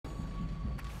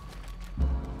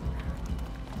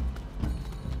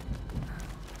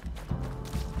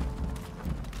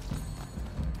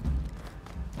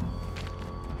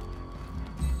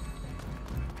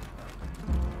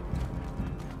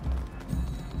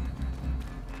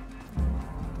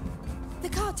The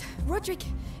cart! Roderick!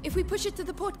 If we push it to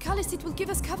the portcullis, it will give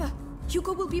us cover.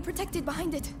 Hugo will be protected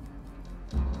behind it.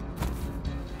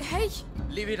 Hey!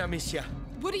 Leave it, Amicia.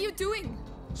 What are you doing?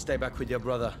 Stay back with your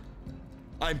brother.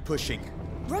 I'm pushing.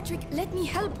 Roderick, let me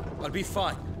help. I'll be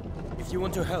fine. If you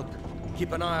want to help,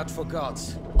 keep an eye out for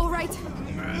guards. Alright.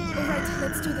 Alright,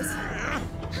 let's do this.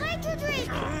 Hi, Roderick!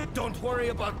 Don't worry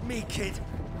about me, kid.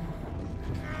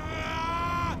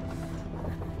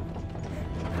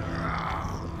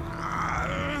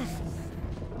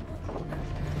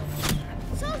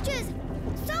 Soldiers!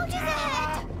 Soldiers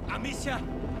ahead! Amicia,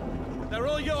 they're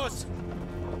all yours.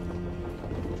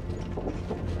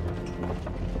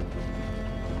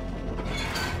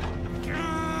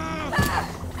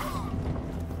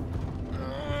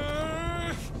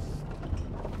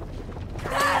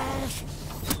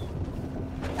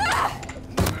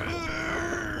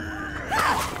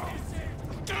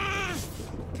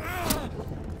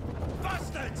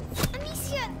 Bastards!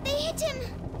 Amicia, they hit him!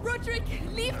 Roderick,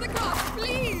 leave the cart,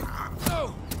 please!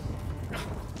 No!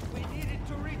 We needed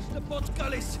to reach the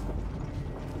portcullis.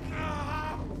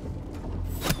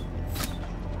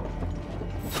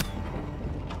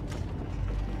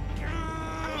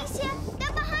 Amicia,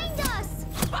 they're behind us!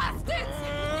 Bastards!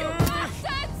 You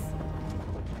bastards!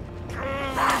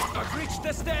 I've reached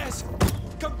the stairs.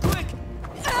 Come quick!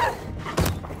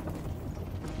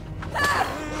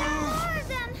 More of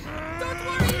them! Don't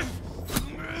worry!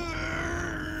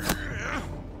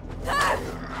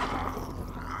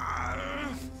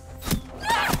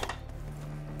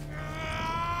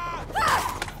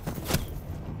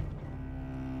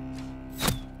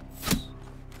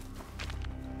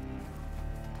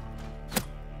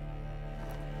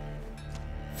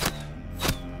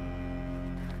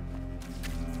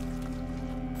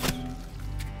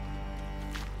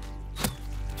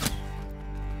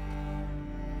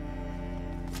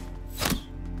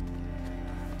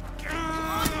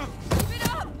 Keep it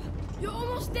up! You're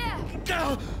almost there!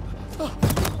 Don't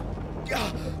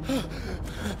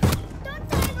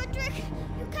die, Roderick!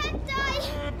 You can't die!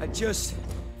 I just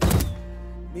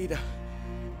need a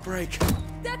break.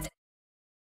 That's it!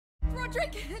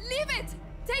 Roderick, leave it!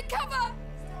 Take cover!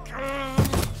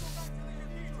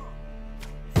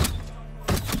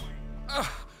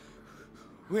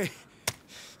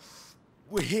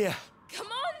 We're here. Come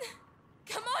on!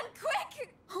 Come on,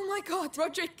 quick! Oh my god,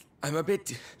 Roderick! I'm a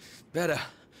bit better.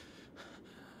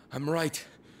 I'm right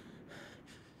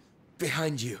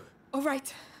behind you. All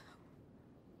right.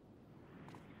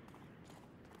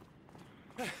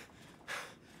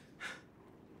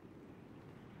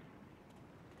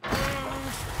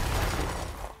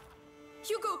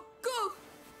 Hugo, go!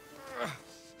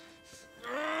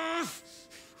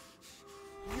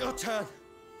 Your turn.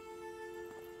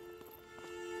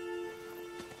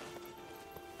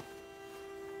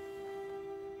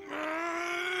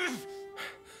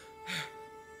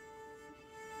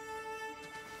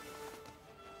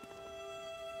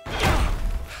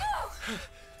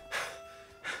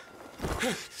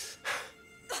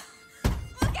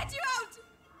 We'll get you out!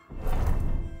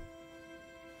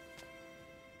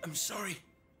 I'm sorry.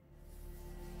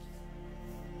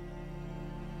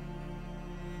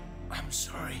 I'm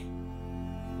sorry.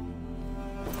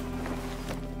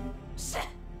 Shit!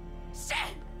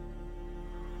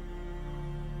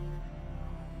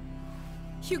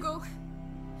 Hugo,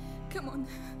 come on.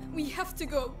 We have to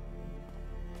go.